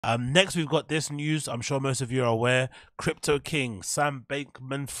Next, we've got this news. I'm sure most of you are aware. Crypto King Sam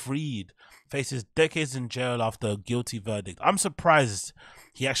Bankman-Fried faces decades in jail after a guilty verdict. I'm surprised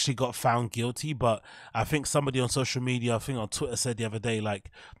he actually got found guilty, but I think somebody on social media, I think on Twitter, said the other day,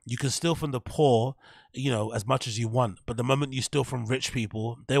 like, you can steal from the poor, as much as you want, but the moment you steal from rich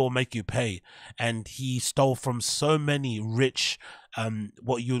people, they will make you pay. And he stole from so many rich,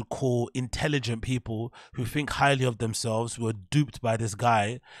 what you would call intelligent people who think highly of themselves, who were duped by this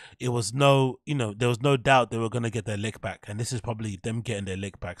guy. It was there was no doubt they were going to get their lick back, and this is probably them getting their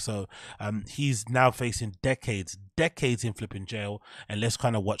lick back. So he's now facing decades in flipping jail. And let's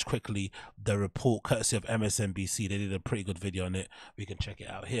kind of watch quickly the report courtesy of MSNBC. They did a pretty good video on it. We can check it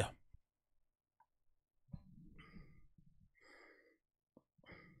out here.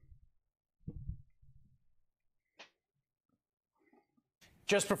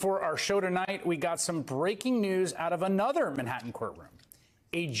 Just before our show tonight, we got some breaking news out of another Manhattan courtroom.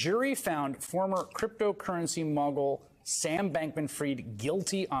 A jury found former cryptocurrency mogul Sam Bankman-Fried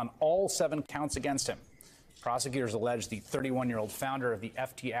guilty on all 7 counts against him. Prosecutors allege the 31-year-old founder of the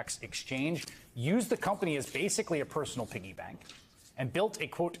FTX exchange used the company as basically a personal piggy bank and built a,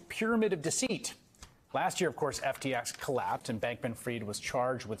 quote, pyramid of deceit. Last year, of course, FTX collapsed and Bankman-Fried was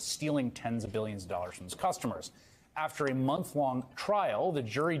charged with stealing tens of billions of dollars from his customers. After a month-long trial, the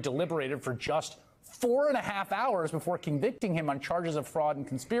jury deliberated for just 4.5 hours before convicting him on charges of fraud and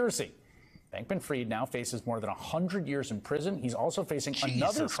conspiracy. Bankman-Fried now faces more than 100 years in prison. He's also facing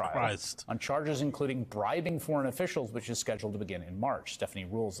another trial on charges including bribing foreign officials, which is scheduled to begin in March. Stephanie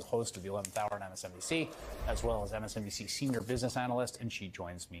Ruhle is the host of the 11th Hour on MSNBC, as well as MSNBC senior business analyst, and she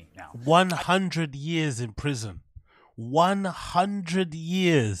joins me now. 100 years in prison. 100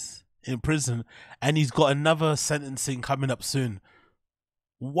 years in prison, and he's got another sentencing coming up soon.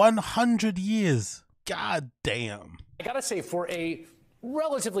 100 years. God damn. I gotta say, for a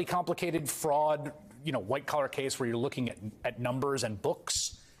relatively complicated fraud, white collar case where you're looking at numbers and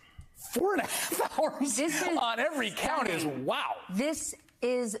books, 4.5 hours on every count is wow. This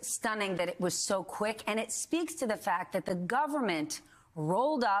is stunning that it was so quick, and it speaks to the fact that the government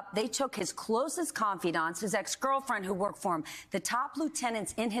rolled up. They took his closest confidants, his ex-girlfriend who worked for him, the top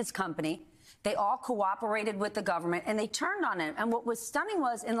lieutenants in his company. They all cooperated with the government, and they turned on him. And what was stunning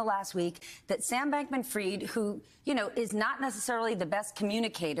was, in the last week, that Sam Bankman-Fried, who, is not necessarily the best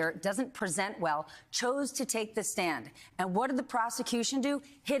communicator, doesn't present well, chose to take the stand. And what did the prosecution do?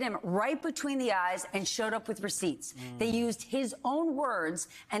 Hit him right between the eyes and showed up with receipts. They used his own words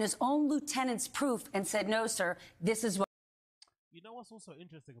and his own lieutenant's proof and said, no, sir, this is what. You know what's also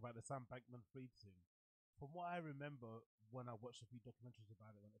interesting about the Sam Bankman-Fried thing? From what I remember when I watched a few documentaries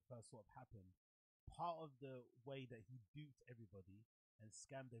about it when it first sort of happened, part of the way that he duped everybody and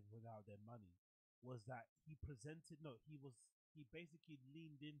scammed everyone out of their money was that he basically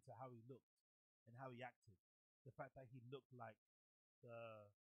leaned into how he looked and how he acted. The fact that he looked like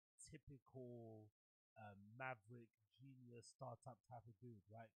the typical maverick, genius, startup type of dude,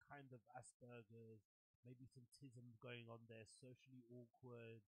 right? Kind of Asperger's, maybe some tism going on there, socially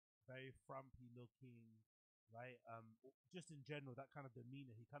awkward, very frumpy looking, right? Just in general, that kind of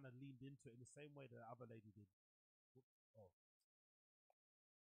demeanor, he kind of leaned into it in the same way that the other lady did. Oh.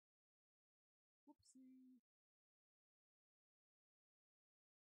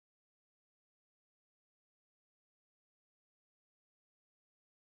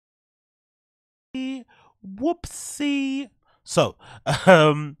 Whoopsie. Whoopsie. So,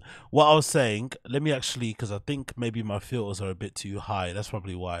 what I was saying, let me actually, because I think maybe my filters are a bit too high. That's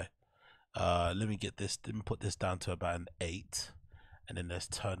probably why. Let me put this down to about an 8, and then let's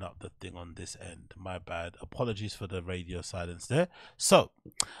turn up the thing on this end. My bad. Apologies for the radio silence there. So,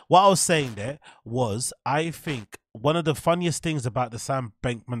 what I was saying there was, I think one of the funniest things about the Sam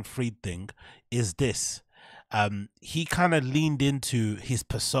Bankman-Fried thing is this. He kind of leaned into his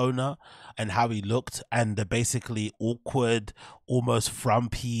persona and how he looked, and the basically awkward, almost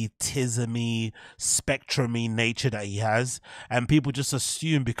frumpy, tismy, spectrumy nature that he has. And people just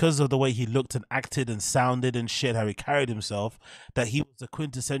assume, because of the way he looked and acted and sounded and shit, how he carried himself, that he was a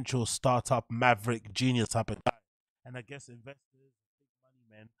quintessential startup maverick genius type of guy. And I guess investors, big money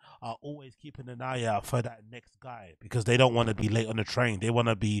men, are always keeping an eye out for that next guy, because they don't want to be late on the train. They want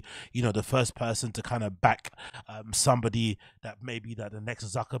to be, the first person to kind of back somebody that maybe that the next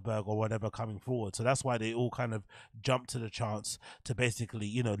Zuckerberg or whatever coming forward. So that's why they all kind of jumped to the chance to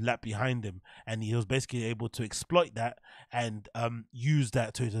basically, lap behind him. And he was basically able to exploit that and use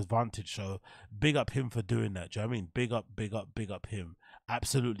that to his advantage. So big up him for doing that. Do you know what I mean? Big up him.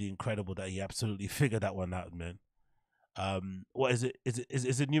 Absolutely incredible that he absolutely figured that one out, man. What is it?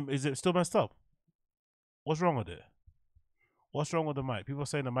 Is it new? Is it still messed up? What's wrong with it? What's wrong with the mic? People are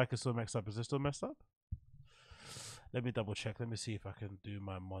saying the mic is still messed up. Is it still messed up? Let me double check. Let me see if I can do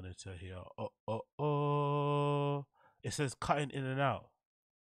my monitor here. It says cutting in and out.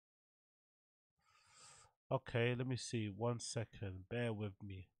 Okay, let me see. 1 second. Bear with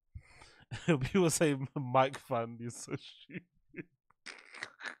me. People say mic fan is so stupid.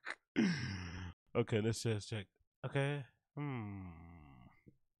 Okay, let's just check. Okay.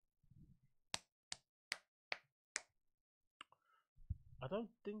 I don't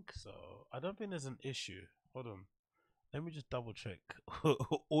think so. I don't think there's an issue. Hold on. Let me just double check.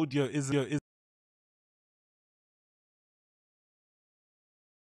 Audio is.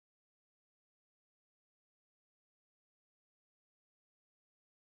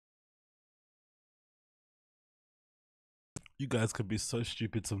 You guys can be so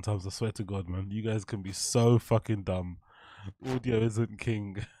stupid sometimes. I swear to God, man. You guys can be so fucking dumb. Audio isn't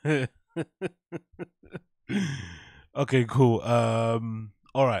king. Okay, cool. All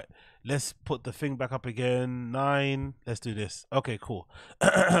right. Let's put the thing back up again. 9. Let's do this. Okay, cool.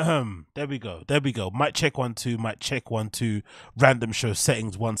 There we go. There we go. Mic check 1 2. Mic check 1 2. Random show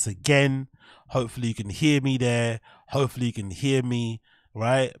settings once again. Hopefully you can hear me there. Hopefully you can hear me.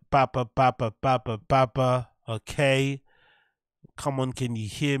 Right? Bapa bapa bapa bapa. Okay. Come on, can you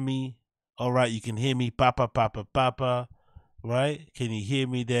hear me? All right, you can hear me. Bapa bapa bapa. Right? Can you hear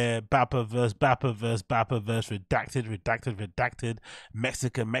me there? Bapa verse, bapa verse, bapa verse, redacted, redacted, redacted,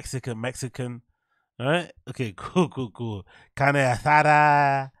 Mexican, Mexican, Mexican. All right? Okay, cool, cool, cool. Carne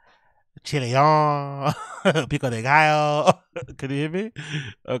asada, chilion, pico de gallo. Can you hear me?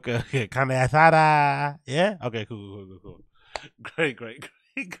 Okay, okay. Carne asada. Yeah? Okay, cool, cool, cool, cool. Great, great,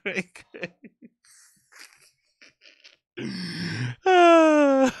 great, great, great.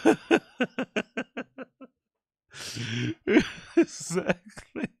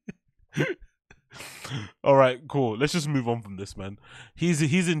 Exactly. All right, cool. Let's just move on from this, man. He's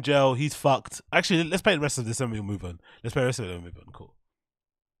in jail. He's fucked. Actually, let's play the rest of this and we'll move on. Let's play the rest of it and move on. Cool.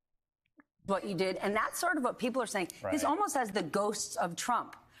 What you did, and that's sort of what people are saying. Right. This almost has the ghosts of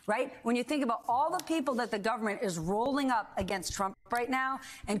Trump, right? When you think about all the people that the government is rolling up against Trump right now,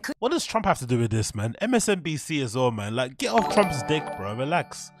 and what does Trump have to do with this, man? MSNBC as well, man. Like, get off Trump's dick, bro.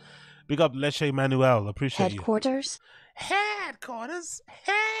 Relax. Big up Leche Manuel. Appreciate Headquarters? Headquarters?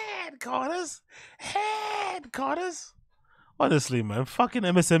 Headquarters? Headquarters? Honestly, man, fucking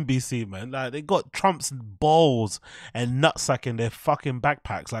MSNBC, man. Like, they got Trump's balls and nutsack in their fucking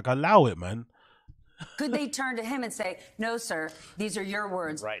backpacks. Like, allow it, man. Could they turn to him and say, no, sir, these are your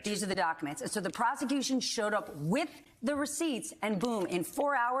words. Right. These are the documents. And so the prosecution showed up with the receipts and boom, in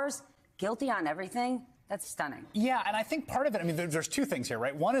 4 hours, guilty on everything. That's stunning. Yeah, and I think part of it, I mean, there's two things here,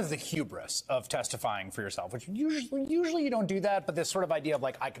 right? One is the hubris of testifying for yourself, which usually you don't do that, but this sort of idea of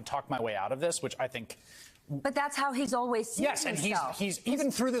like, I can talk my way out of this, which I think... But that's how he's always seen himself. Yes, and he's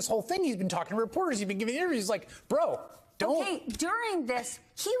even through this whole thing, he's been talking to reporters, he's been giving interviews, like, bro, don't... Okay, during this,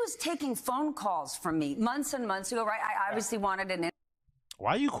 he was taking phone calls from me months and months ago, right? I obviously wanted an...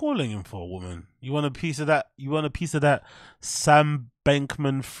 Why are you calling him for, woman? You want a piece of that? You want a piece of that Sam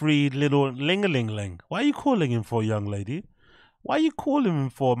Bankman-Fried little ling-a-ling-ling? Why are you calling him for, young lady? Why are you calling him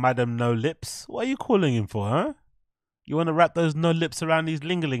for, Madam No Lips? What are you calling him for, huh? You want to wrap those no lips around these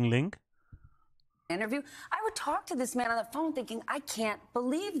ling-a-ling-ling? Interview, I would talk to this man on the phone thinking, I can't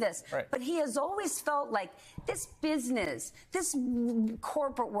believe this. Right. But he has always felt like this business, this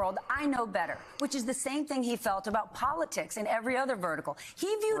corporate world, I know better, which is the same thing he felt about politics and every other vertical.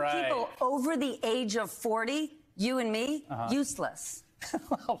 He viewed people over the age of 40, you and me, useless.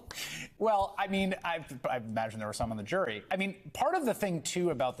 Well, I mean, I imagine there were some on the jury. I mean, part of the thing, too,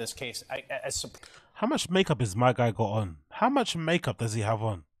 about this case... How much makeup is my guy got on? How much makeup does he have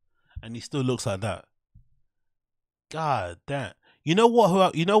on? And he still looks like that. God damn. You know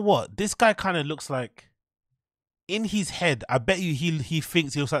what? You know what? This guy kind of looks like... In his head, I bet you he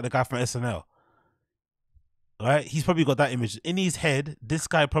thinks he looks like the guy from SNL. Right? He's probably got that image. In his head, this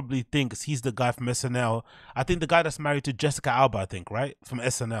guy probably thinks he's the guy from SNL. I think the guy that's married to Jessica Alba, I think, right? From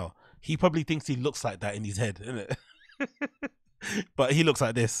SNL. He probably thinks he looks like that in his head, innit? But he looks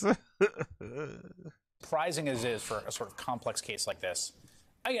like this. Surprising as it is for a sort of complex case like this.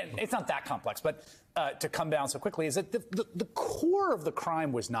 Again, it's not that complex, but to come down so quickly is that the core of the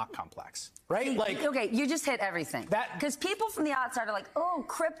crime was not complex, right? Like, okay, you just hit everything. Because people from the outside are like, oh,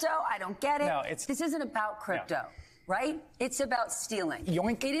 crypto, I don't get it. No, this isn't about crypto, right? It's about stealing.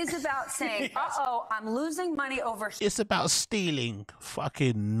 Yoink. It is about saying, uh-oh, I'm losing money over here. It's about stealing.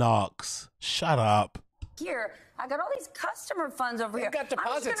 Fucking narcs. Shut up. Here, I got all these customer funds over here. Got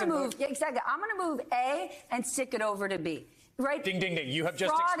deposits. I'm just gonna move, exactly. I'm going to move A and stick it over to B. right? Ding, ding, ding. You have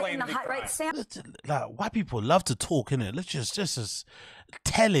just Fraud explained in the crime. crime. Right, Sam? Like, white people love to talk, innit? Let's just is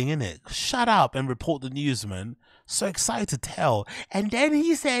telling, innit? Shut up and report the news, man. So excited to tell. And then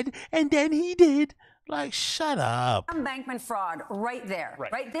he said, and then he did. Like, shut up. Bankman-Fried right there,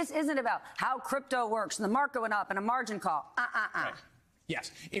 right? This isn't about how crypto works and the market went up and a margin call. Right.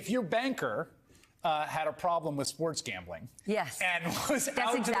 Yes. If your banker had a problem with sports gambling, yes, and was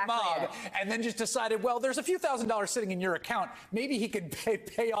out to the mob, and then just decided, well, there's a few $1,000s sitting in your account, maybe he could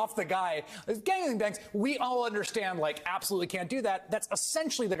pay off the guy. Gambling banks, we all understand, like, absolutely can't do that. That's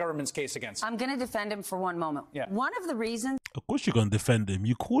essentially the government's case against him. I'm going to defend him for one moment. Yeah. One of the reasons. Of course you're going to defend him.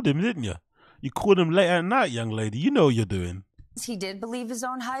 You called him, didn't you? You called him late at night, young lady. You know what you're doing. He did believe his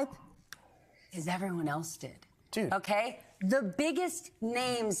own hype, as everyone else did. Dude. Okay? The biggest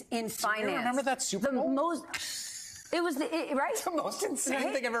names in finance. You remember that Super Bowl? The most. It was right? It's the most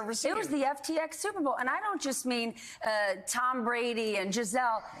insane thing I've ever seen. It was the FTX Super Bowl. And I don't just mean Tom Brady and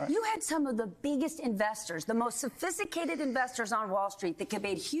Giselle. Right. You had some of the biggest investors, the most sophisticated investors on Wall Street that could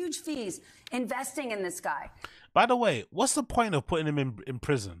pay huge fees investing in this guy. By the way, what's the point of putting him in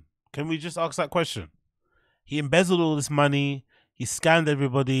prison? Can we just ask that question? He embezzled all this money. He scammed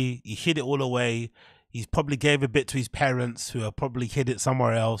everybody. He hid it all away. He probably gave a bit to his parents who have probably hid it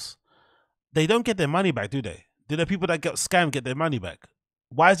somewhere else. They don't get their money back, do they? Do the people that get scammed get their money back?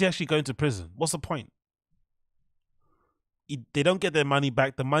 Why is he actually going to prison? What's the point? They don't get their money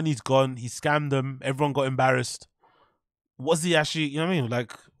back. The money's gone. He scammed them. Everyone got embarrassed. What's he actually, you know what I mean?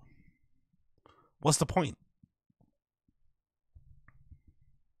 Like, what's the point?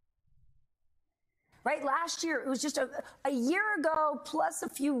 Right, last year, it was just a year ago plus a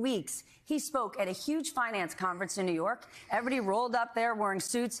few weeks, he spoke at a huge finance conference in New York. Everybody rolled up there wearing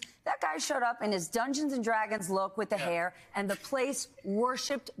suits. That guy showed up in his Dungeons and Dragons look with the hair, and the place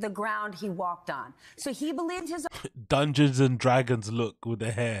worshipped the ground he walked on. So he believed his Dungeons and Dragons look with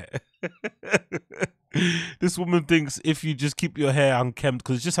the hair. This woman thinks if you just keep your hair unkempt,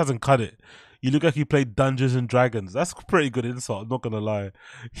 because it just hasn't cut it, you look like you played Dungeons and Dragons. That's a pretty good insult, I'm not going to lie.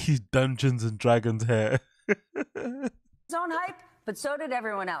 He's Dungeons and Dragons hair. his own hype, but so did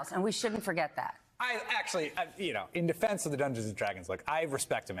everyone else, and we shouldn't forget that. I actually, you know, in defense of the Dungeons and Dragons, look, I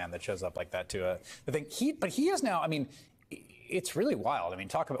respect a man that shows up like that to the thing. But he is now, I mean, it's really wild. I mean,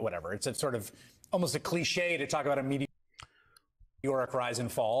 talk about whatever. It's a sort of almost a cliche to talk about a meteoric rise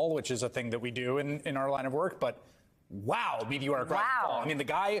and fall, which is a thing that we do in our line of work, but wow, meteoric rise and fall. I mean, the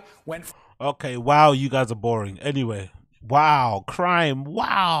guy went... Okay, wow, you guys are boring. Anyway, wow, crime,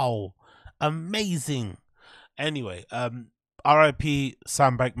 wow, amazing. Anyway, RIP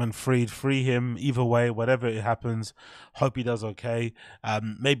Sam Bankman-Fried, free him either way, whatever it happens. Hope he does okay.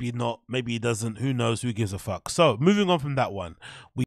 Maybe not, maybe he doesn't. Who knows? Who gives a fuck? So, moving on from that one.